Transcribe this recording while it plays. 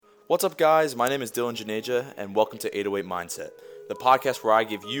What's up, guys? My name is Dylan Janeja, and welcome to 808 Mindset, the podcast where I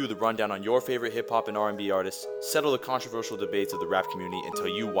give you the rundown on your favorite hip-hop and R&B artists, settle the controversial debates of the rap community, and tell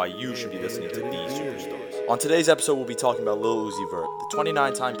you why you should be listening to these superstars. On today's episode, we'll be talking about Lil Uzi Vert, the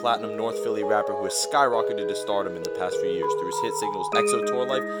 29-time platinum North Philly rapper who has skyrocketed to stardom in the past few years through his hit singles EXO Tour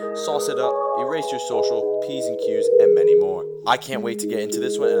Life, Sauce It Up, Erase Your Social, P's and Q's, and many more. I can't wait to get into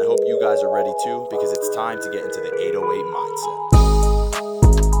this one, and I hope you guys are ready too, because it's time to get into the 808 Mindset.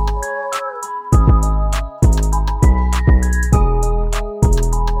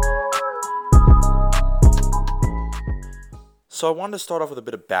 So I wanted to start off with a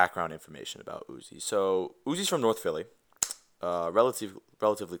bit of background information about Uzi. So Uzi's from North Philly,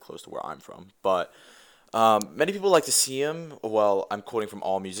 relatively close to where I'm from. But many people like to see him, well, I'm quoting from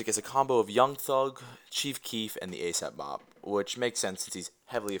AllMusic, as a combo of Young Thug, Chief Keef, and the ASAP Mob, which makes sense since he's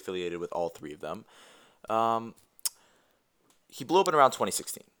heavily affiliated with all three of them. He blew up in around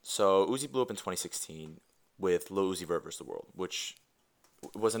 2016. So Uzi blew up in 2016 with Lil Uzi Vert vs. the World, which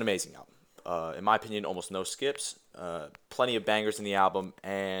was an amazing album. In my opinion, almost no skips, plenty of bangers in the album,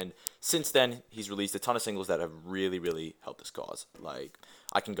 and since then, he's released a ton of singles that have really, really helped his cause. Like,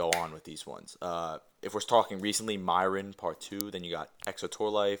 I can go on with these ones. If we're talking recently, Myron Part 2, then you got EXO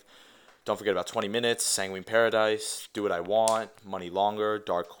Tour Life, don't forget about 20 Minutes, Sanguine Paradise, Do What I Want, Money Longer,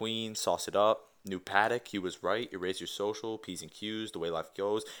 Dark Queen, Sauce It Up, New Paddock, He Was Right, Erase Your Social, P's and Q's, The Way Life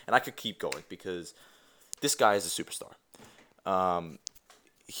Goes, and I could keep going because this guy is a superstar.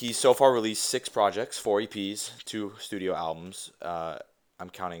 He's so far released 6 projects, 4 EPs, 2 studio albums. I'm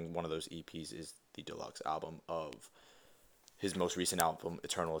counting one of those EPs is the deluxe album of his most recent album,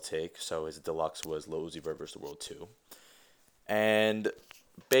 Eternal Take. So his deluxe was Lil Uzi Vert vs. the World 2. And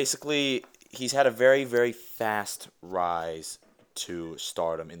basically, he's had a very, very fast rise to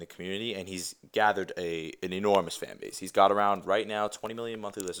stardom in the community, and he's gathered an enormous fan base. He's got around, right now, 20 million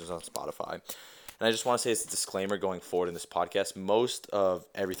monthly listeners on Spotify. And I just want to say as a disclaimer going forward in this podcast, most of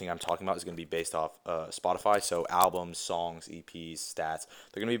everything I'm talking about is going to be based off Spotify. So albums, songs, EPs, stats,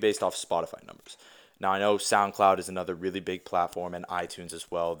 they're going to be based off Spotify numbers. Now, I know SoundCloud is another really big platform, and iTunes as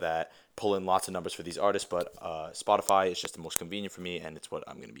well, that pull in lots of numbers for these artists, but Spotify is just the most convenient for me, and it's what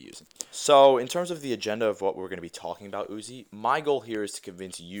I'm going to be using. So in terms of the agenda of what we're going to be talking about Uzi, my goal here is to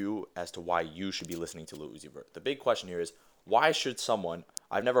convince you as to why you should be listening to Lil Uzi Vert. The big question here is, why should someone,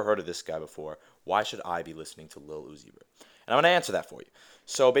 I've never heard of this guy before, why should I be listening to Lil Uzi Vert? And I'm going to answer that for you.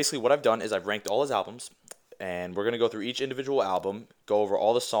 So basically what I've done is I've ranked all his albums, and we're going to go through each individual album, go over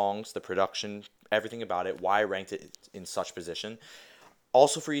all the songs, the production, everything about it, why I ranked it in such position.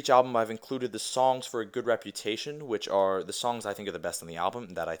 Also for each album, I've included the songs for a good reputation, which are the songs I think are the best on the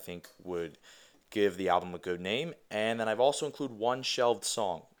album that I think would give the album a good name. And then I've also included one shelved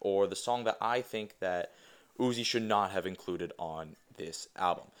song, or the song that I think that Uzi should not have included on this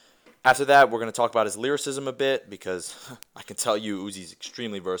album. After that, we're going to talk about his lyricism a bit, because I can tell you Uzi's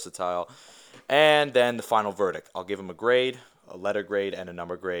extremely versatile. And then the final verdict. I'll give him a grade, a letter grade, and a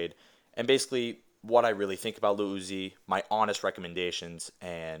number grade. And basically what I really think about Lil Uzi, my honest recommendations,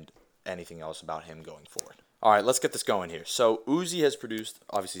 and anything else about him going forward. All right, let's get this going here. So Uzi has produced,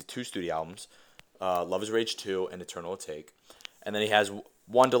 obviously, 2 studio albums, Love Is Rage 2 and Eternal Take. And then he has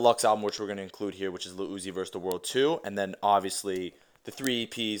one deluxe album, which we're going to include here, which is Lil Uzi vs. the World 2. And then, obviously, the 3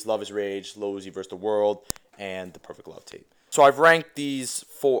 EPs, Love Is Rage, Lil Uzi vs. the World, and The Perfect Love Tape. So I've ranked these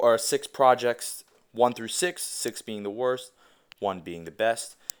 6 projects 1 through 6, 6 being the worst, 1 being the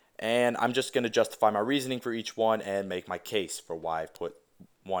best. And I'm just going to justify my reasoning for each one and make my case for why I've put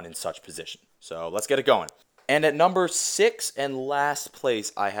one in such position. So let's get it going. And at number 6 and last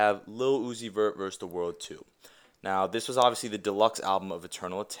place, I have Lil Uzi Vert vs. the World 2. Now, this was obviously the deluxe album of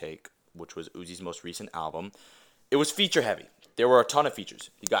Eternal Take, which was Uzi's most recent album. It was feature heavy. There were a ton of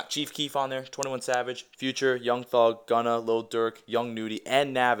features. You got Chief Keef on there, 21 Savage, Future, Young Thug, Gunna, Lil Durk, Young Nudie,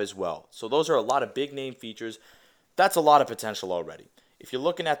 and Nav as well. So those are a lot of big name features. That's a lot of potential already. If you're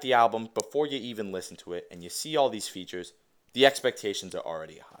looking at the album before you even listen to it and you see all these features, the expectations are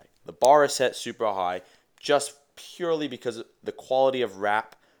already high. The bar is set super high just purely because the quality of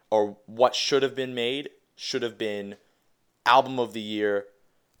rap, or what should have been made, should have been album of the year,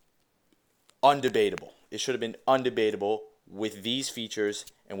 undebatable. It should have been undebatable with these features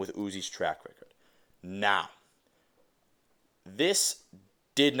and with Uzi's track record. Now, this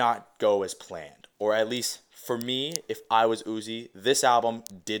did not go as planned, or at least for me, if I was Uzi, this album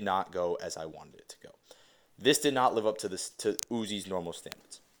did not go as I wanted it to go. This did not live up to Uzi's normal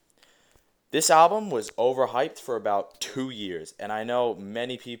standards. This album was overhyped for about 2 years, and I know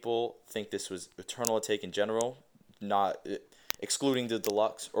many people think this was Eternal Take in general, not excluding the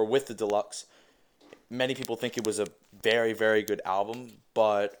deluxe, or with the deluxe. many people think it was a very, very good album,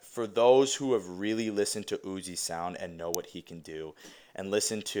 but for those who have really listened to Uzi's sound and know what he can do, and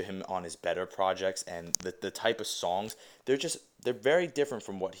listen to him on his better projects and the type of songs, they're very different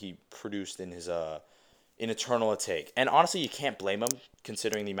from what he produced in his in Eternal Take. And honestly, you can't blame him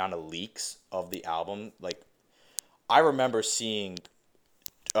considering the amount of leaks of the album. Like, I remember seeing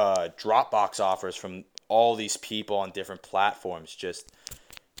Dropbox offers from all these people on different platforms, just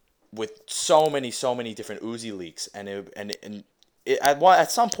with so many different Uzi leaks,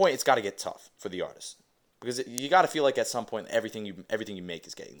 at some point it's got to get tough for the artist, because you got to feel like at some point everything you make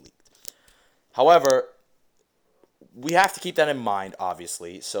is getting leaked. However, we have to keep that in mind,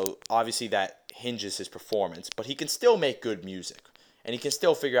 obviously. So obviously that hinges his performance, but he can still make good music, and he can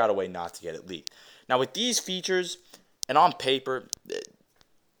still figure out a way not to get it leaked. Now with these features, and on paper,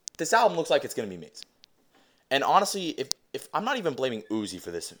 this album looks like it's gonna be amazing. And honestly, if I'm not even blaming Uzi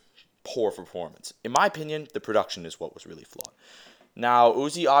for this poor performance, in my opinion, the production is what was really flawed. Now,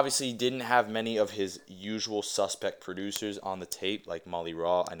 Uzi obviously didn't have many of his usual suspect producers on the tape, like Molly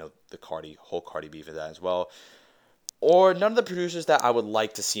Raw. I know the whole Cardi beef of that as well. Or none of the producers that I would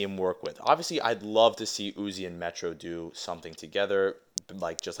like to see him work with. Obviously, I'd love to see Uzi and Metro do something together,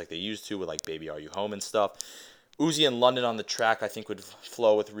 like just like they used to with like Baby Are You Home and stuff. Uzi and London on the track I think would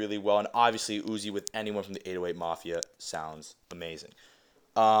flow with really well, and obviously Uzi with anyone from the 808 Mafia sounds amazing.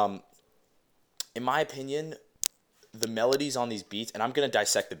 Um, in my opinion, the melodies on these beats, and I'm going to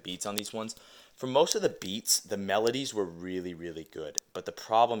dissect the beats on these ones. For most of the beats, the melodies were really, really good. But the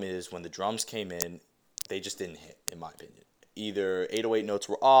problem is when the drums came in, they just didn't hit, in my opinion. Either 808 notes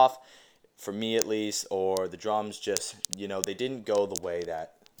were off, for me at least, or the drums just, they didn't go the way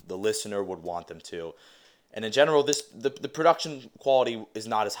that the listener would want them to. And in general, the production quality is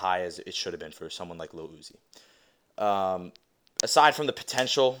not as high as it should have been for someone like Lil Uzi. Aside from the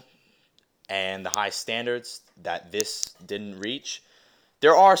potential and the high standards that this didn't reach,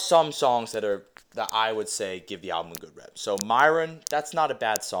 there are some songs that I would say give the album a good rep. So Myron, that's not a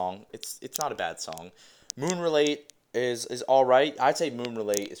bad song. It's not a bad song. Moon Relate is all right. I'd say Moon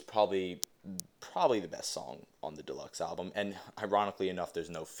Relate is probably the best song on the deluxe album, and ironically enough, there's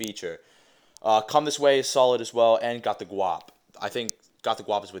no feature. Come This Way is solid as well, and Got the Guap. I think Got the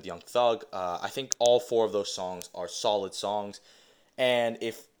Guap is with Young Thug. I think all four of those songs are solid songs, and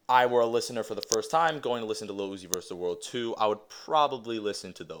if I were a listener for the first time going to listen to Lil Uzi vs. the World 2, I would probably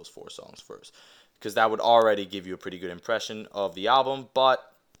listen to those four songs first, because that would already give you a pretty good impression of the album,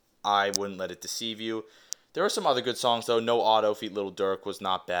 but I wouldn't let it deceive you. There are some other good songs, though. No Auto feat. Little Durk was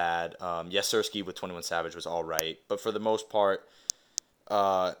not bad. Yes Sirski with 21 Savage was all right. But for the most part,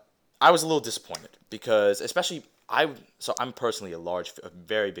 I was a little disappointed because, especially, I'm personally a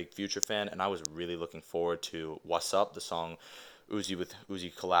very big Future fan, and I was really looking forward to What's Up, the song Uzi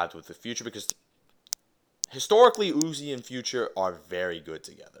collabed with the Future, because historically Uzi and Future are very good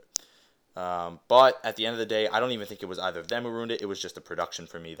together. But at the end of the day, I don't even think it was either of them who ruined it. It was just the production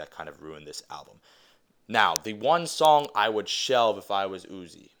for me that kind of ruined this album. Now, the one song I would shelve if I was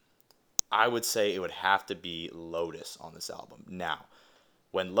Uzi, I would say it would have to be Lotus on this album. Now,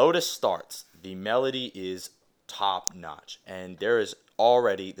 when Lotus starts, the melody is top notch, and there is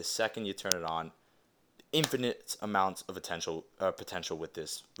already, the second you turn it on, infinite amounts of potential with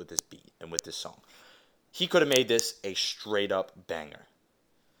this beat and with this song. He could have made this a straight up banger.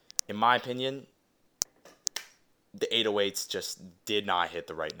 In my opinion, the 808s just did not hit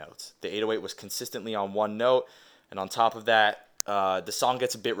the right notes. The 808 was consistently on one note, and on top of that, the song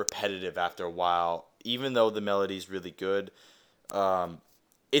gets a bit repetitive after a while. Even though the melody is really good,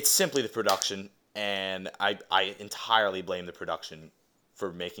 it's simply the production, and I entirely blame the production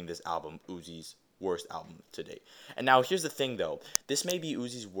for making this album Uzi's worst album to date. And now here's the thing, though. This may be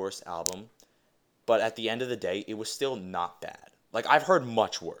Uzi's worst album, but at the end of the day, it was still not bad. Like, I've heard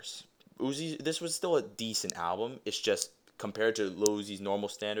much worse. This was still a decent album. It's just, compared to Lil Uzi's normal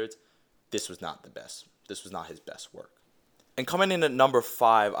standards, this was not the best. This was not his best work. And coming in at number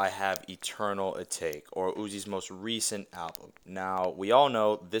 5, I have Eternal Take, or Uzi's most recent album. Now, we all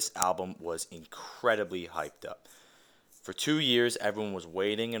know this album was incredibly hyped up. For 2 years, everyone was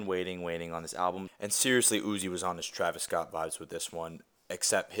waiting on this album. And seriously, Uzi was on his Travis Scott vibes with this one,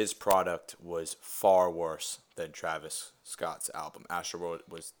 except his product was far worse than Travis Scott's album. Astro World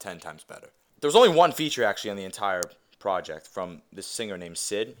was 10 times better. There was only one feature, actually, on the entire project from this singer named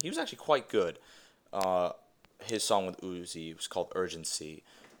Sid. He was actually quite good. His song with Uzi was called Urgency.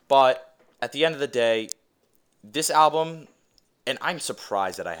 But at the end of the day, this album, and I'm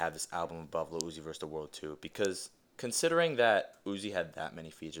surprised that I have this album above Lil Uzi vs. the World 2, because considering that Uzi had that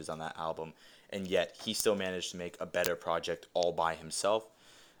many features on that album, and yet he still managed to make a better project all by himself,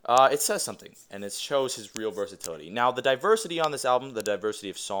 It says something, and it shows his real versatility. Now, the diversity on this album, the diversity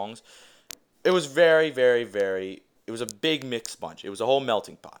of songs, it was very, very, very. It was a big mixed bunch. It was a whole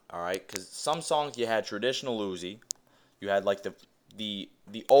melting pot. All right, because some songs you had traditional Uzi, you had like the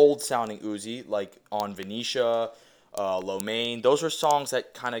old sounding Uzi, like on Venetia, Lo Mein. Those were songs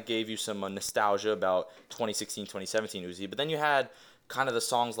that kind of gave you some nostalgia about 2016, 2017 Uzi. But then you had kind of the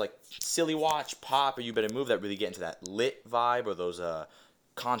songs like Silly Watch, Pop, or You Better Move that really get into that lit vibe, or those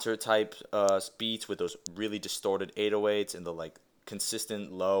concert type beats with those really distorted 808s and the like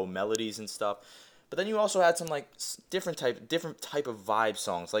consistent low melodies and stuff. But then you also had some like different type of vibe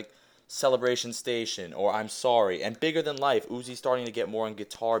songs like Celebration Station or I'm Sorry and Bigger Than Life. Uzi's starting to get more on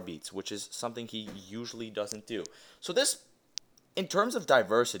guitar beats, which is something he usually doesn't do. So this, in terms of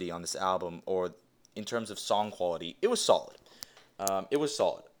diversity on this album or in terms of song quality, it was solid. It was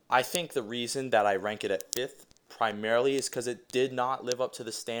solid. I think the reason that I rank it at fifth primarily is because it did not live up to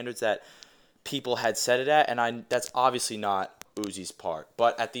the standards that people had set it at, and that's obviously not Uzi's part.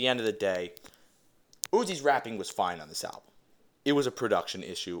 But at the end of the day, Uzi's rapping was fine on this album. It was a production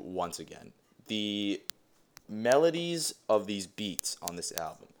issue once again. The melodies of these beats on this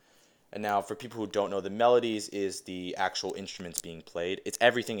album. And now, for people who don't know, the melodies is the actual instruments being played. It's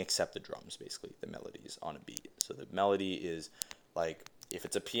everything except the drums, basically, the melodies on a beat. So the melody is like, if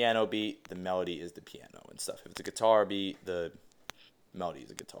it's a piano beat, the melody is the piano and stuff. If it's a guitar beat, the melody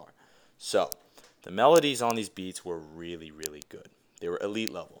is a guitar. So the melodies on these beats were really, really good. They were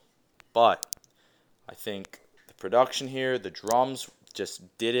elite level. But I think the production here, the drums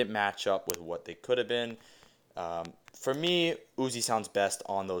just didn't match up with what they could have been. For me, Uzi sounds best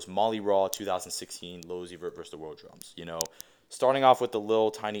on those Molly Raw 2016 Lil Uzi Vert vs. the World drums. You know, starting off with the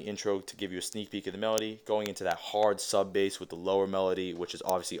little tiny intro to give you a sneak peek of the melody, going into that hard sub bass with the lower melody, which is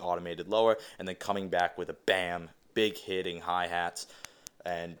obviously automated lower, and then coming back with a bam, big hitting hi-hats,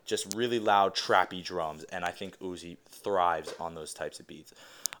 and just really loud trappy drums. And I think Uzi thrives on those types of beats.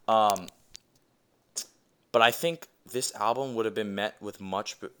 But I think this album would have been met with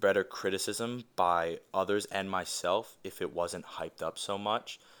much better criticism by others and myself if it wasn't hyped up so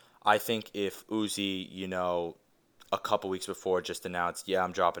much. I think if Uzi, a couple weeks before just announced, yeah,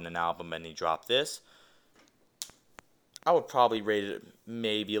 I'm dropping an album, and he dropped this, I would probably rate it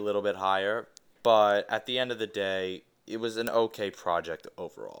maybe a little bit higher. But at the end of the day, it was an okay project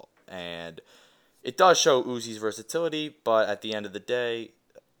overall. And it does show Uzi's versatility, but at the end of the day,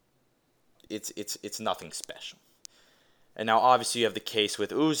 it's nothing special. And now obviously you have the case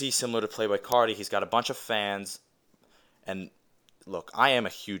with Uzi, similar to Playboi Carti. He's got a bunch of fans, and look, I am a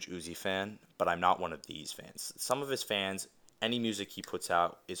huge Uzi fan, but I'm not one of these fans. Some of his fans, any music he puts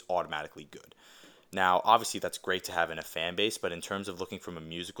out is automatically good. Now, obviously that's great to have in a fan base, but in terms of looking from a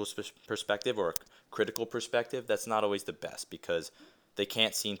musical perspective or a critical perspective, that's not always the best because they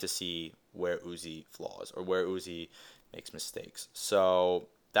can't seem to see where Uzi flaws or where Uzi makes mistakes. So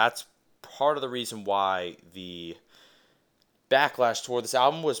that's part of the reason why the backlash toward this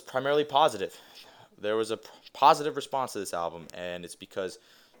album was primarily positive. There was a positive response to this album, and it's because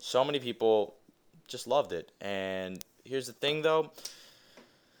so many people just loved it. And here's the thing, though.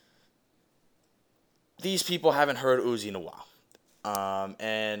 These people haven't heard Uzi in a while.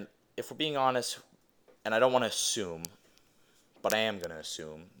 And if we're being honest, and I don't want to assume, but I am going to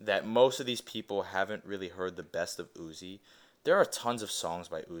assume, that most of these people haven't really heard the best of Uzi. There are tons of songs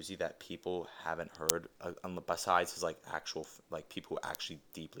by Uzi that people haven't heard, besides his actual people who actually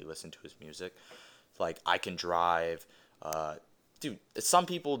deeply listen to his music. Like I Can Drive, dude. Some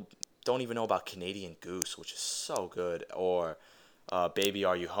people don't even know about Canadian Goose, which is so good, or Baby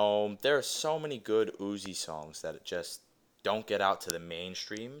Are You Home. There are so many good Uzi songs that just don't get out to the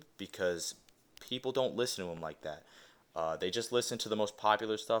mainstream because people don't listen to him like that. They just listen to the most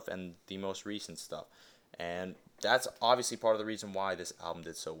popular stuff and the most recent stuff. And that's obviously part of the reason why this album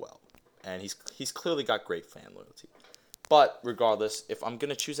did so well. And he's clearly got great fan loyalty. But regardless, if I'm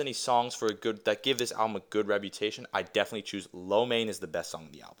gonna choose any songs that give this album a good reputation, I definitely choose Lo Mein is the best song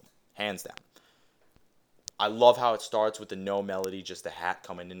on the album, hands down. I love how it starts with the no melody, just the hat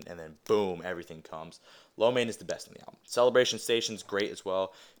coming in, and then boom, everything comes. Lo Mein is the best on the album. Celebration Station's great as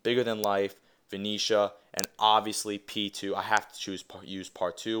well. Bigger Than Life, Venetia, and obviously P2. I have to use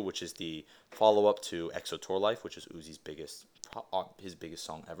Part 2, which is the follow-up to EXO Tour Life, which is Uzi's his biggest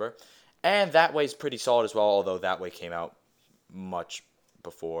song ever. And That Way's pretty solid as well, although That Way came out much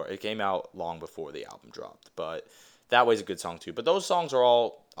before. It came out long before the album dropped, but That Way's a good song too. But those songs are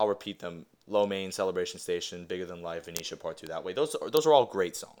all, I'll repeat them, Lo Mein, Celebration Station, Bigger Than Life, Venetia Part 2, That Way. Those are all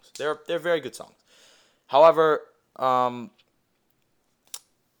great songs. They're very good songs. However, the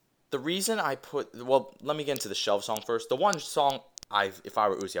reason let me get into the shelf song first. The one song if I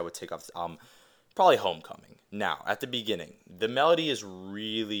were Uzi, I would take off this album. Probably Homecoming. Now, at the beginning, the melody is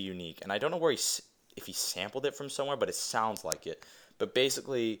really unique, and I don't know if he sampled it from somewhere, but it sounds like it. But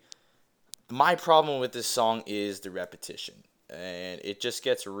basically, my problem with this song is the repetition, and it just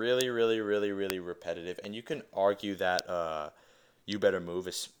gets really, really, really, really repetitive. And you can argue that "You Better Move"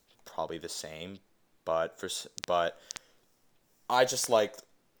 is probably the same, but I just like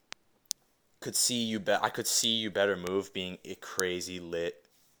I could see "You Better Move" being a crazy lit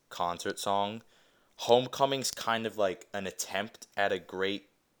concert song. Homecoming's kind of like an attempt at a great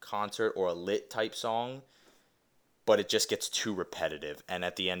concert or a lit type song, but it just gets too repetitive. And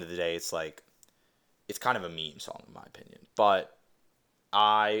at the end of the day, it's kind of a meme song in my opinion. But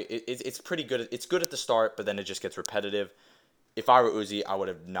it's pretty good. It's good at the start, but then it just gets repetitive. If I were Uzi, I would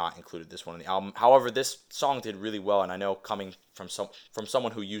have not included this one on the album. However, this song did really well, and I know coming from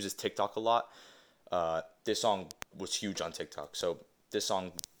someone who uses TikTok a lot, this song was huge on TikTok. So this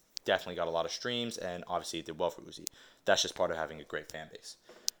song definitely got a lot of streams, and obviously it did well for Uzi. That's just part of having a great fan base.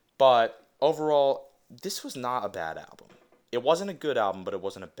 But overall, this was not a bad album. It wasn't a good album, but it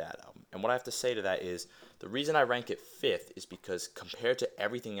wasn't a bad album. And what I have to say to that is the reason I rank it fifth is because compared to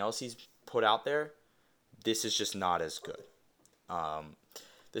everything else he's put out there, this is just not as good.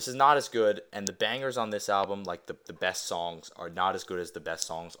 This is not as good, and the bangers on this album, like the best songs, are not as good as the best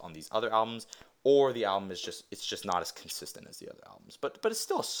songs on these other albums, or the album is just not as consistent as the other albums. But it's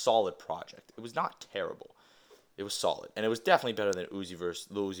still a solid project. It was not terrible. It was solid, and it was definitely better than Lil Uzi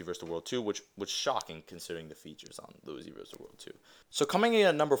vs. The World 2, which was shocking considering the features on Lil Uzi vs. The World 2. So coming in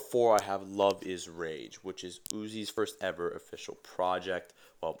at number 4, I have Love Is Rage, which is Uzi's first ever official project.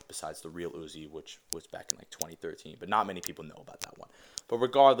 Well, besides the real Uzi, which was back in like 2013, but not many people know about that one. But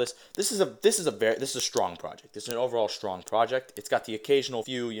regardless, this is a strong project. This is an overall strong project. It's got the occasional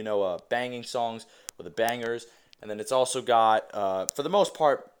few, banging songs or the bangers, and then it's also got, for the most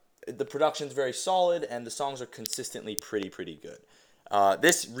part, the production's very solid, and the songs are consistently pretty good.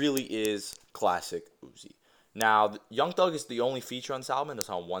 This really is classic Uzi. Now, Young Thug is the only feature on this album, and it's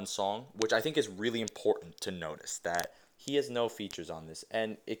on one song, which I think is really important to notice, that he has no features on this.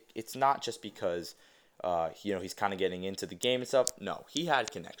 And it's not just because he's kind of getting into the game and stuff. No, he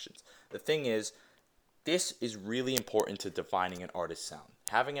had connections. The thing is, this is really important to defining an artist's sound.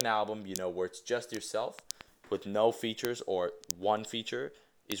 Having an album, where it's just yourself with no features or one feature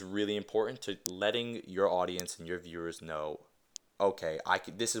is really important to letting your audience and your viewers know, okay,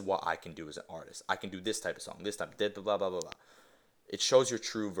 this is what I can do as an artist. I can do this type of song, this type, blah, blah, blah, blah. It shows your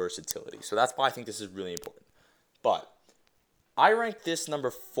true versatility. So that's why I think this is really important. But I rank this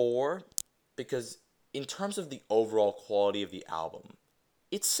number 4 because in terms of the overall quality of the album,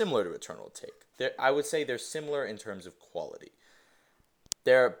 it's similar to Eternal Take. I would say they're similar in terms of quality.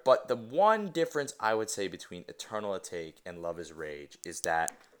 But the one difference I would say between Eternal Take and Love Is Rage is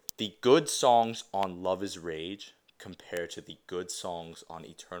that the good songs on Love Is Rage compared to the good songs on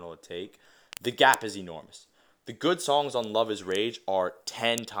Eternal Take, the gap is enormous. The good songs on Love Is Rage are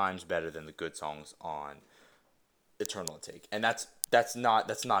 10 times better than the good songs on Eternal Take, and that's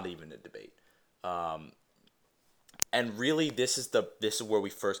not even a debate. And really, this is where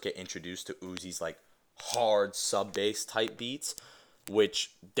we first get introduced to Uzi's like hard sub bass type beats,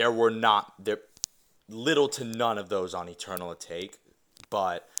 which there little to none of those on Eternal Take,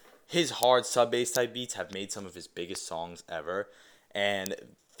 but his hard sub bass type beats have made some of his biggest songs ever, and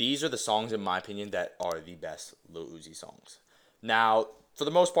these are the songs, in my opinion, that are the best Lil Uzi songs. Now, for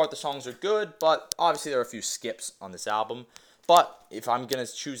the most part, the songs are good, but obviously there are a few skips on this album. But if I'm going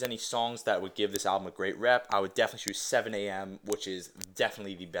to choose any songs that would give this album a great rep, I would definitely choose 7 a.m., which is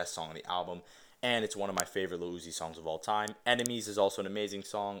definitely the best song on the album, and it's one of my favorite Lil Uzi songs of all time. Enemies is also an amazing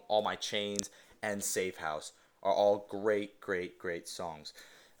song. All My Chains and Safe House are all great songs.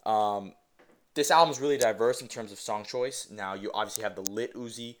 This album is really diverse in terms of song choice. Now, you obviously have the lit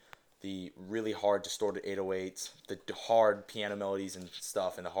Uzi, the really hard distorted 808s, the hard piano melodies and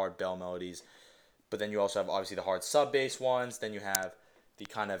stuff, and the hard bell melodies. But then you also have, obviously, the hard sub-bass ones. Then you have the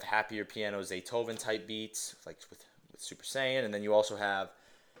kind of happier piano Beethoven-type beats, like with Super Saiyan. And then you also have,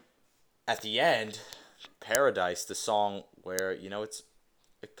 at the end, Paradise, the song where, it's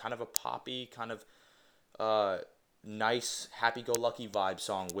kind of a poppy, kind of nice, happy-go-lucky vibe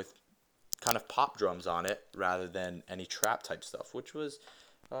song with kind of pop drums on it rather than any trap type stuff, which was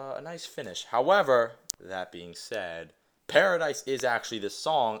a nice finish. However, that being said, Paradise is actually the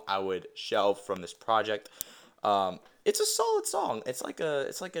song I would shelve from this project. It's a solid song. It's like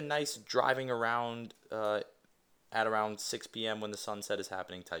a nice driving around at around 6 p.m. when the sunset is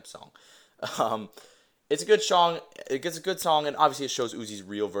happening type song. It's a good song. It's a good song, and obviously it shows Uzi's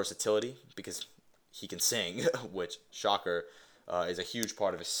real versatility because he can sing, which, shocker, is a huge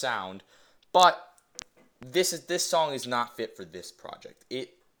part of his sound. But this song is not fit for this project.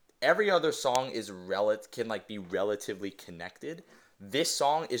 Every other song can like be relatively connected. This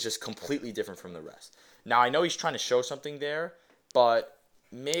song is just completely different from the rest. Now I know he's trying to show something there, but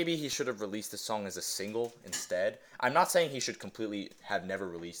maybe he should have released this song as a single instead. I'm not saying he should completely have never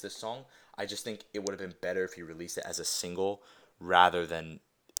released this song. I just think it would have been better if he released it as a single rather than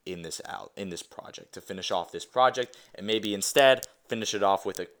in this project to finish off this project, and maybe instead finish it off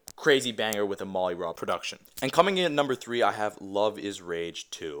with a crazy banger with a Molly Raw production. And coming in at number 3, I have Love Is Rage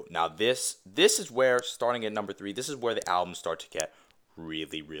 2. Now this is where, starting at number 3, this is where the albums start to get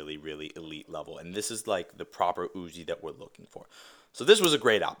really, really, really elite level, and this is like the proper Uzi that we're looking for. So this was a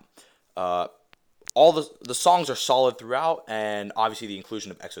great album. All the songs are solid throughout, and obviously the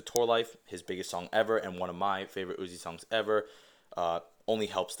inclusion of Exo Tour Life, his biggest song ever and one of my favorite Uzi songs ever, only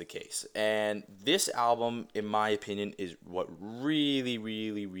helps the case. And this album, in my opinion, is what really,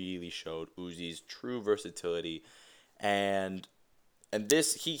 really, really showed Uzi's true versatility. And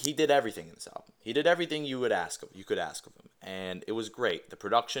this, he did everything in this album. He did everything you could ask of him, and it was great. The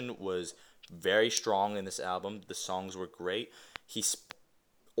production was very strong in this album. The songs were great. He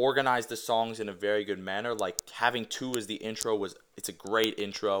organized the songs in a very good manner. Like having 2 as the intro it's a great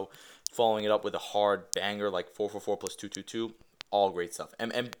intro. Following it up with a hard banger like 444 plus 222, all great stuff.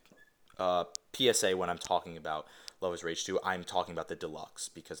 And PSA, when I'm talking about Love Is Rage 2, I'm talking about the deluxe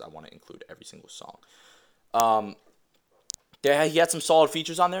because I want to include every single song. He had some solid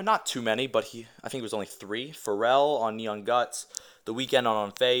features on there, not too many, but I think it was only 3. Pharrell on Neon Guts, The Weeknd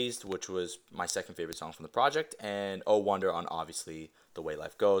on Unfazed, which was my second favorite song from the project, and Oh Wonder on obviously The Way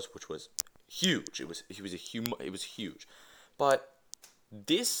Life Goes, which was huge. It was huge. But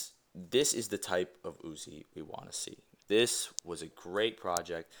this is the type of Uzi we want to see. This was a great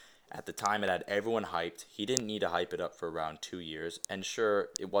project. At the time, it had everyone hyped. He didn't need to hype it up for around 2 years. And sure,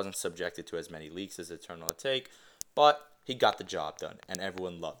 it wasn't subjected to as many leaks as Eternal Take, but he got the job done, and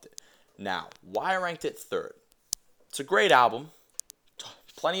everyone loved it. Now, why I ranked it 3rd? It's a great album,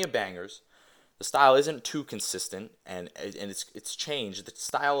 plenty of bangers. The style isn't too consistent, and it's changed. The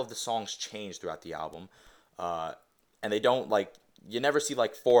style of the songs changed throughout the album, and they don't like. You never see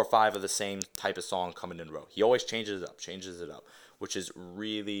like 4 or 5 of the same type of song coming in a row. He always changes it up, which is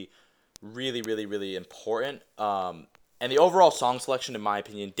really, really, really, really important. And the overall song selection, in my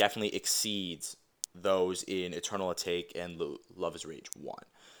opinion, definitely exceeds those in Eternal Take and Love Is Rage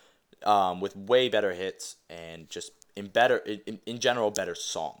 1, with way better hits and just in general better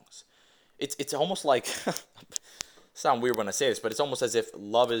songs. It's almost like sound weird when I say this, but it's almost as if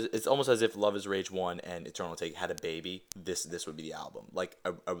Love Is Rage 1 and Eternal Take had a baby. This would be the album, like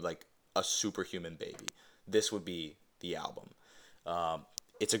a superhuman baby. This would be the album.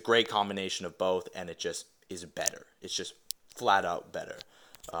 It's a great combination of both, and it just is better. It's just flat out better.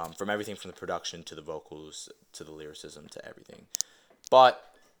 From everything from the production to the vocals to the lyricism to everything. But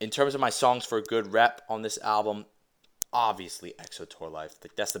in terms of my songs for a good rep on this album, obviously Exo Tour Life.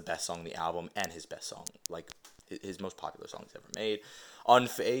 Like, that's the best song on the album and his best song. Like, his most popular song he's ever made.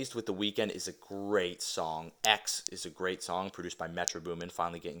 Unfazed with The Weeknd is a great song. X is a great song produced by Metro Boomin.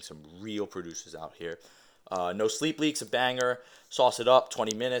 Finally getting some real producers out here. No Sleep Leaks, a banger. Sauce It Up,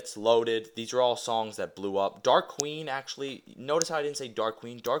 20 Minutes, Loaded. These are all songs that blew up. Dark Queen, actually, notice how I didn't say Dark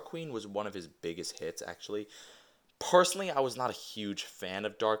Queen. Dark Queen was one of his biggest hits, actually. Personally, I was not a huge fan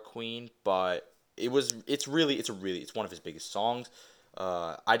of Dark Queen, but it's one of his biggest songs.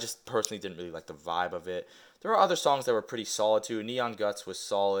 I just personally didn't really like the vibe of it. There are other songs that were pretty solid too. Neon Guts was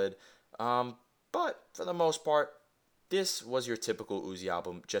solid. But for the most part, this was your typical Uzi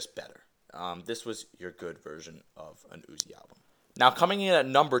album, just better. This was your good version of an Uzi album. Now, coming in at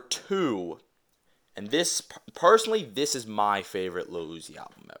number 2, and this is my favorite Lil Uzi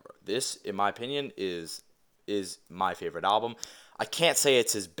album ever. This, in my opinion, is my favorite album. I can't say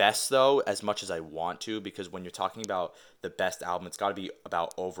it's his best, though, as much as I want to, because when you're talking about the best album, it's got to be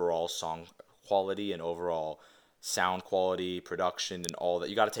about overall song quality and overall sound quality, production, and all that.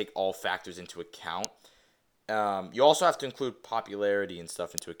 You got to take all factors into account. You also have to include popularity and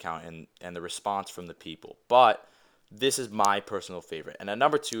stuff into account and the response from the people. But this is my personal favorite. And at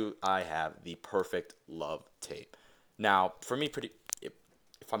number 2, I have The Perfect Love Tape. Now, for me,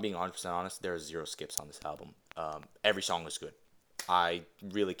 if I'm being 100% honest, there are 0 skips on this album. Every song is good. I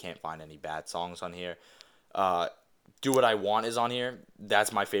really can't find any bad songs on here. Do What I Want is on here.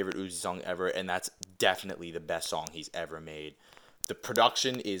 That's my favorite Uzi song ever, and that's definitely the best song he's ever made. The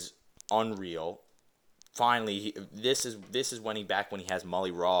production is unreal. Finally, this is when he has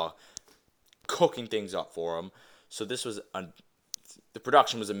Molly Raw cooking things up for him. So the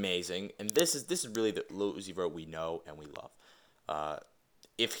production was amazing, and this is really the Lil Uzi Vert we know and we love.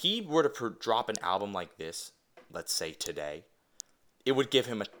 If he were to drop an album like this, let's say today, it would give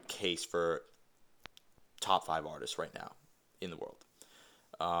him a case for top 5 artists right now in the world.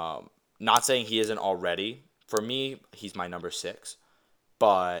 Not saying he isn't already. For me, he's my number 6.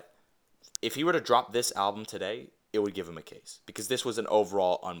 But if he were to drop this album today, it would give him a case. Because this was an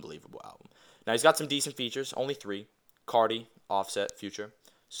overall unbelievable album. Now, he's got some decent features. Only 3. Cardi, Offset, Future.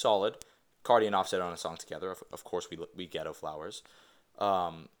 Solid. Cardi and Offset on a song together. Of course, we Ghetto Flowers.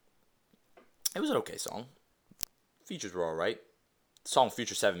 It was an okay song. Features were alright. Song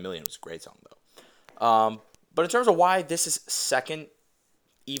Future 7 Million was a great song, though. But in terms of why this is second,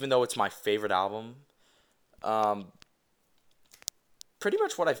 even though it's my favorite album, pretty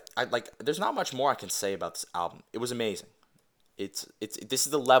much what I like. There's not much more I can say about this album. It was amazing. This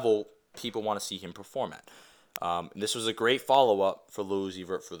is the level people want to see him perform at. This was a great follow up for Lil Uzi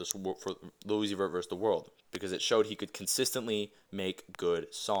Vert for Lil Uzi Vert versus the World, because it showed he could consistently make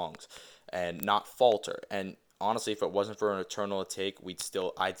good songs and not falter. And honestly, if it wasn't for an Eternal Take,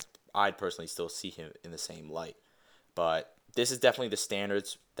 I'd personally still see him in the same light. But this is definitely the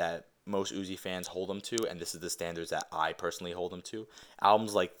standards that most Uzi fans hold him to, and this is the standards that I personally hold him to.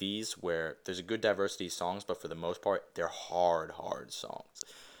 Albums like these, where there's a good diversity of songs, but for the most part, they're hard songs.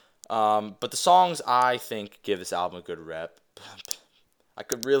 But the songs I think give this album a good rep. I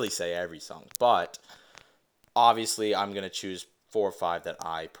could really say every song, but obviously I'm going to choose 4 or 5 that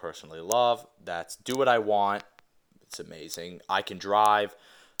I personally love. That's Do What I Want. It's amazing. I Can Drive.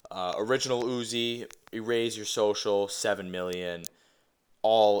 Original Uzi. Erase Your Social. 7 Million.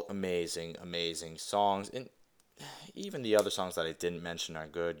 All amazing songs. And even the other songs that I didn't mention are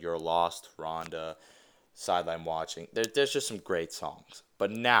good. You're Lost, Rhonda, Sideline Watching. There's just some great songs.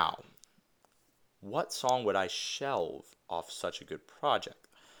 But now, what song would I shelve off such a good project?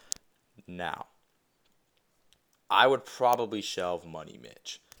 Now, I would probably shelve Money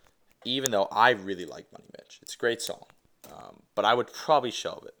Mitch, even though I really like Money Mitch. It's a great song, but I would probably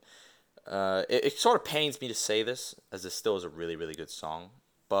shelve it. It sort of pains me to say this, as this still is a really good song.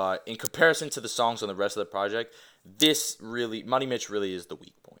 But in comparison to the songs on the rest of the project, Money Mitch really is the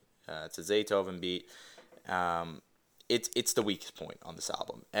weak point. It's a Zaytoven beat. It's the weakest point on this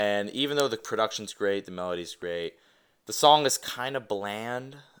album. And even though the production's great, the melody's great, the song is kind of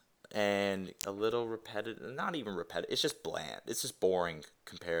bland and a little repetitive. Not even repetitive. It's just bland. It's just boring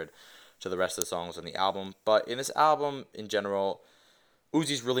compared to the rest of the songs on the album. But in this album, in general,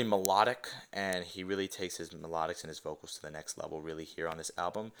 Uzi's really melodic, and he really takes his melodics and his vocals to the next level really here on this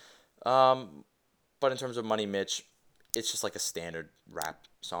album. But in terms of Money Mitch, it's just like a standard rap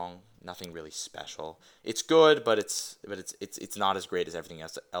song. Nothing really special. It's good, but it's not as great as everything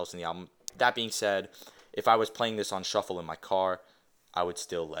else in the album. That being said, if I was playing this on shuffle in my car, I would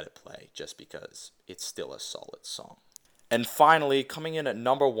still let it play just because it's still a solid song. And finally, coming in at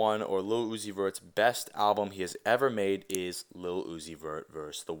number 1, or Lil Uzi Vert's best album he has ever made, is Lil Uzi Vert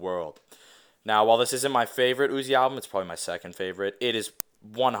vs. The World. Now, while this isn't my favorite Uzi album, it's probably my second favorite. It is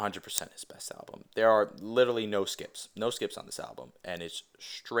 100% his best album. There are literally no skips on this album, and it's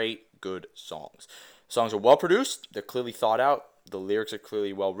straight good songs. Songs are well produced, they're clearly thought out, the lyrics are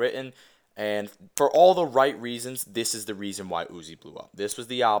clearly well written, and for all the right reasons, this is the reason why Uzi blew up. This was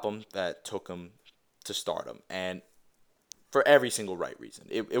the album that took him to stardom, and for every single right reason.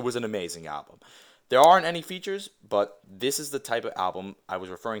 It was an amazing album. There aren't any features, but this is the type of album, I was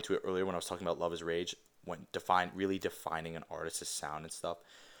referring to it earlier when I was talking about Love is Rage, when really defining an artist's sound and stuff.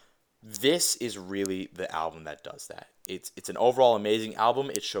 This is really the album that does that. It's an overall amazing album.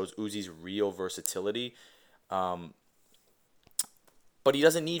 It shows Uzi's real versatility. But he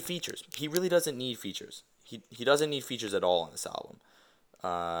doesn't need features. He really doesn't need features. He doesn't need features at all on this album.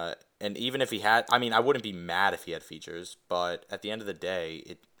 And even if he had, I mean, I wouldn't be mad if he had features, but at the end of the day,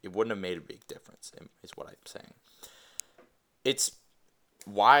 it wouldn't have made a big difference, is what I'm saying. It's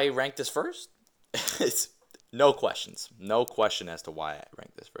why I ranked this first. It's no questions. No question as to why I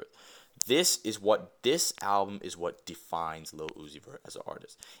ranked this first. This album is what defines Lil Uzi Vert as an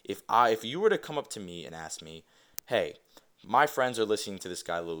artist. If you were to come up to me and ask me, hey, my friends are listening to this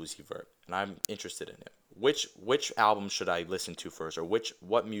guy Lil Uzi Vert, and I'm interested in him. Which album should I listen to first, or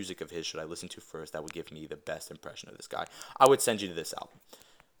what music of his should I listen to first that would give me the best impression of this guy? I would send you to this album.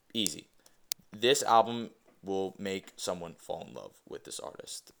 Easy. This album will make someone fall in love with this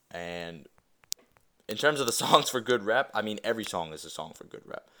artist. And in terms of the songs for good rep, I mean, every song is a song for good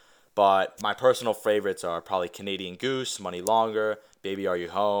rep. But my personal favorites are probably Canadian Goose, Money Longer, Baby Are You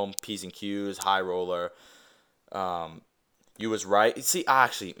Home, P's and Q's, High Roller, You Was Right. See,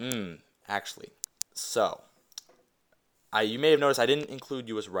 actually. So, you may have noticed I didn't include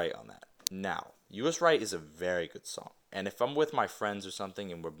You Was Right on that. Now, You Was Right is a very good song. And if I'm with my friends or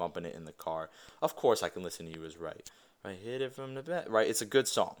something and we're bumping it in the car, of course I can listen to You Was Right. I hit it from the back. Right? It's a good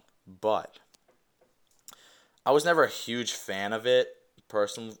song. But I was never a huge fan of it.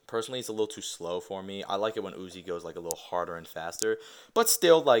 Personally, it's a little too slow for me. I like it when Uzi goes like a little harder and faster, but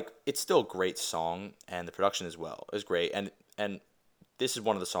still, like it's still a great song, and the production as well is great. And this is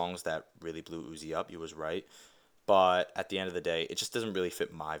one of the songs that really blew Uzi up. You Was Right, but at the end of the day, it just doesn't really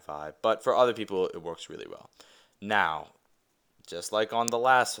fit my vibe. But for other people, it works really well. Now, just like on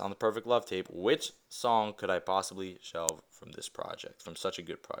the Perfect Love tape, which song could I possibly shelve from this project, from such a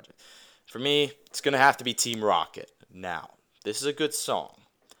good project? For me, it's gonna have to be Team Rocket. Now, this is a good song,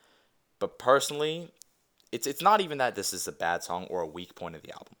 but personally, it's not even that this is a bad song or a weak point of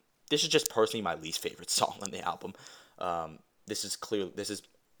the album. This is just personally my least favorite song on the album. This is clear. This is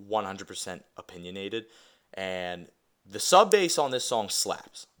 100% opinionated, and the sub bass on this song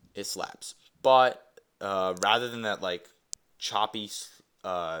slaps. It slaps, but rather than that like choppy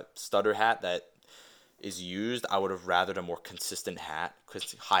stutter hat that is used, I would have rathered a more consistent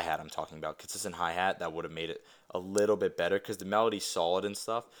hi hat. I'm talking about consistent hi hat that would have made it a little bit better because the melody's solid and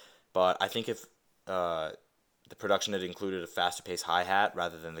stuff. But I think if the production had included a faster paced hi hat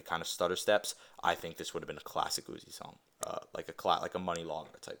rather than the kind of stutter steps, I think this would have been a classic Uzi song, like a Money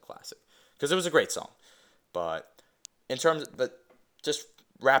Longer type classic, because it was a great song. But but just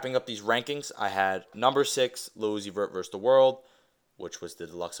wrapping up these rankings, I had number 6, Lil Uzi Vert vs. the World, which was the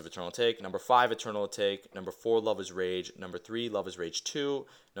deluxe of Eternal Take. Number 5, Eternal Take. Number 4, Love is Rage. Number 3, Love is Rage 2.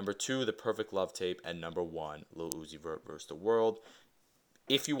 Number 2, The Perfect Love Tape. And number 1, Lil Uzi Vert vs. the World.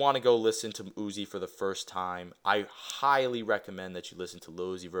 If you want to go listen to Uzi for the first time, I highly recommend that you listen to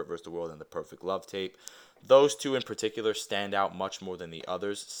Lil Uzi Vert vs. the World and The Perfect Love Tape. Those two in particular stand out much more than the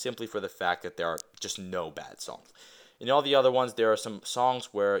others, simply for the fact that there are just no bad songs. In all the other ones, there are some songs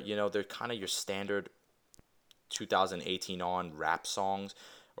where, they're kind of your standard 2018 on rap songs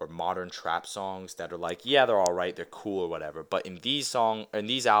or modern trap songs that are like, yeah, they're all right, they're cool or whatever. But in these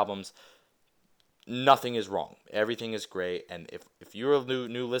albums, nothing is wrong. Everything is great. And if you're a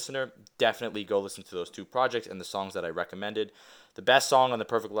new listener, definitely go listen to those two projects and the songs that I recommended. The best song on the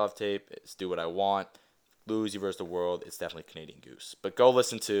Perfect Love Tape is Do What I Want. Lil Uzi vs. the World, it's definitely Canadian Goose. But go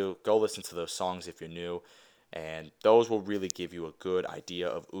listen to those songs if you're new. And those will really give you a good idea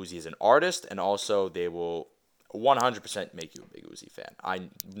of Uzi as an artist, and also they will 100% make you a big Uzi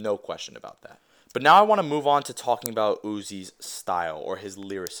fan. No question about that. But now I want to move on to talking about Uzi's style or his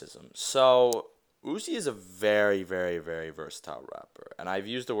lyricism. So Uzi is a very, very, very versatile rapper, and I've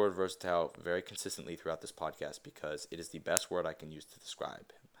used the word versatile very consistently throughout this podcast because it is the best word I can use to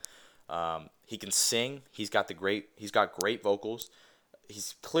describe him. He can sing. He's got great vocals.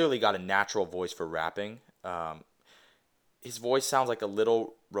 He's clearly got a natural voice for rapping. His voice sounds like a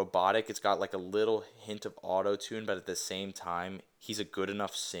little robotic. It's got like a little hint of auto-tune, but at the same time, he's a good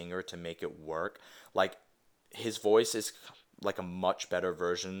enough singer to make it work. Like, his voice is like a much better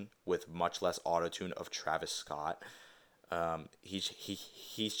version with much less auto-tune of Travis Scott.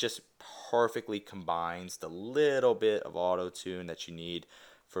 He's just perfectly combines the little bit of auto-tune that you need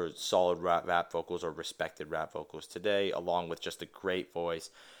for solid rap vocals or respected rap vocals today, along with just a great voice.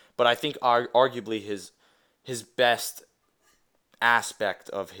 But I think arguably his best aspect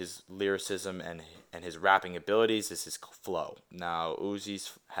of his lyricism and his rapping abilities is his flow. Now,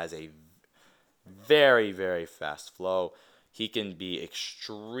 Uzi's has a very, very fast flow. He can be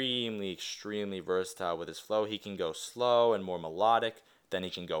extremely, extremely versatile with his flow. He can go slow and more melodic. Then he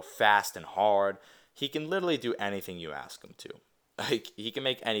can go fast and hard. He can literally do anything you ask him to. Like, he can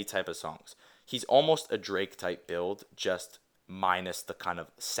make any type of songs. He's almost a Drake type build, just minus the kind of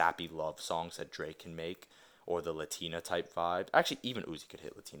sappy love songs that Drake can make, or the Latina type vibe. Actually, even Uzi could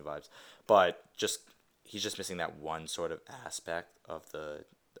hit Latina vibes, but he's just missing that one sort of aspect of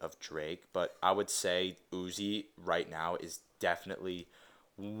Drake. But I would say Uzi right now is definitely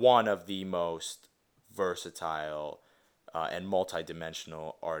one of the most versatile and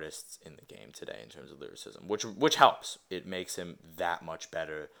multi-dimensional artists in the game today in terms of lyricism, which helps. It makes him that much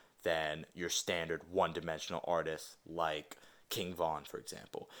better than your standard one-dimensional artist like King Von, for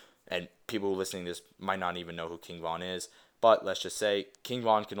example. And people listening to this might not even know who King Von is, but let's just say King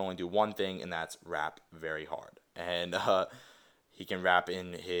Von can only do one thing, and that's rap very hard. And he can rap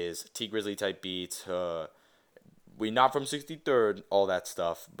in his T Grizzly type beats, We Not From 63rd, all that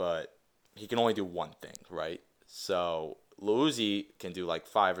stuff, but he can only do one thing, right? So Lil Uzi can do like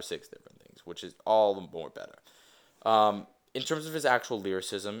 5 or 6 different things, which is all the more better. In terms of his actual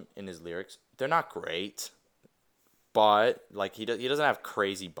lyricism in his lyrics, they're not great, but like he doesn't have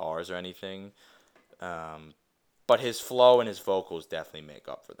crazy bars or anything. But but his flow and his vocals definitely make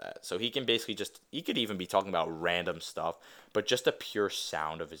up for that. So he can basically he could even be talking about random stuff, but just the pure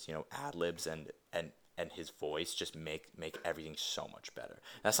sound of his, ad libs and his voice just make everything so much better.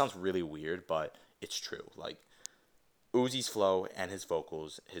 That sounds really weird, but it's true. Like, Uzi's flow and his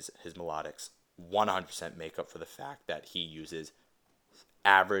vocals, his melodics, 100% make up for the fact that he uses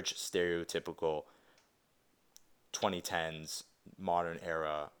average, stereotypical 2010s modern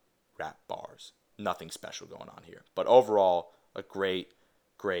era rap bars. Nothing special going on here. But overall, a great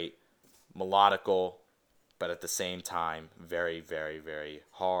melodical, but at the same time, very, very, very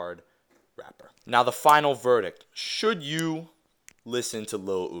hard rapper. Now, the final verdict. Should you listen to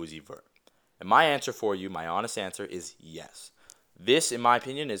Lil Uzi Vert? And my answer for you, my honest answer, is yes. This, in my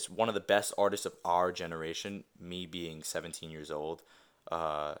opinion, is one of the best artists of our generation, me being 17 years old,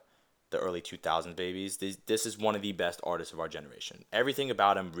 the early 2000s babies. This is one of the best artists of our generation. Everything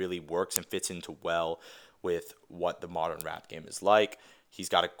about him really works and fits into well with what the modern rap game is like. He's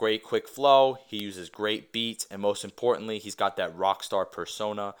got a great quick flow, he uses great beats, and most importantly, he's got that rock star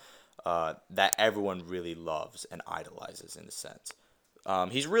persona that everyone really loves and idolizes in a sense.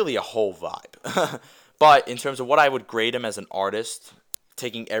 He's really a whole vibe. But in terms of what I would grade him as an artist,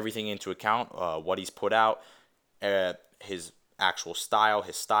 taking everything into account, what he's put out, his actual style,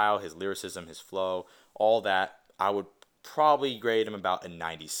 his lyricism, his flow, all that, I would probably grade him about a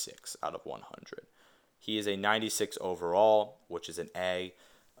 96 out of 100. He is a 96 overall, which is an A.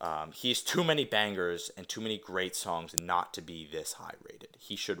 He has too many bangers and too many great songs not to be this high rated.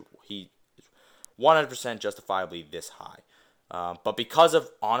 He is 100% justifiably this high. But because of,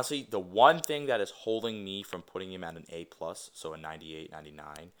 honestly, the one thing that is holding me from putting him at an A+, so a 98,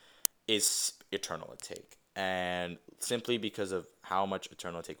 99, is Eternal Take. And simply because of how much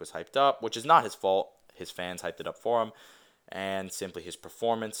Eternal Take was hyped up, which is not his fault. His fans hyped it up for him. And simply his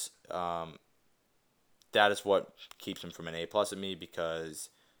performance, that is what keeps him from an A+ at me, because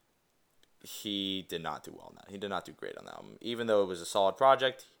he did not do well on that. He did not do great on that album. Even though it was a solid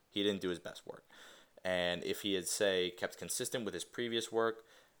project, he didn't do his best work. And if he had, say, kept consistent with his previous work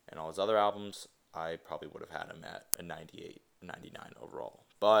and all his other albums, I probably would have had him at a 98, 99 overall.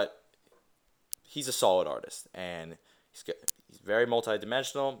 But he's a solid artist, and he's very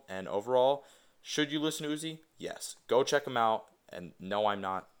multidimensional. And overall, should you listen to Uzi? Yes. Go check him out. And no, I'm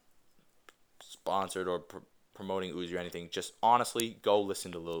not sponsored or promoting Uzi or anything. Just honestly, go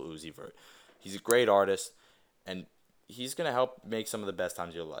listen to Lil Uzi Vert. He's a great artist, and he's going to help make some of the best times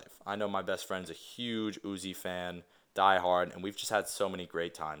of your life. I know my best friend's a huge Uzi fan, die hard, and we've just had so many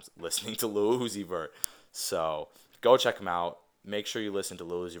great times listening to Lil Uzi Vert. So go check him out. Make sure you listen to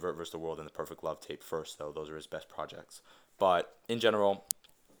Lil Uzi Vert vs. the World and the Perfect Love tape first, though. Those are his best projects. But in general,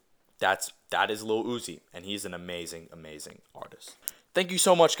 that is Lil Uzi, and he's an amazing, amazing artist. Thank you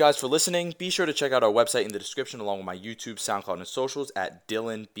so much, guys, for listening. Be sure to check out our website in the description, along with my YouTube, SoundCloud, and socials at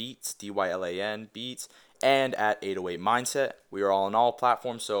Dylan Beats, Dylan Beats, and at 808 Mindset. We are all on all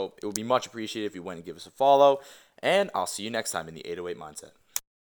platforms, so it would be much appreciated if you went and give us a follow. And I'll see you next time in the 808 Mindset.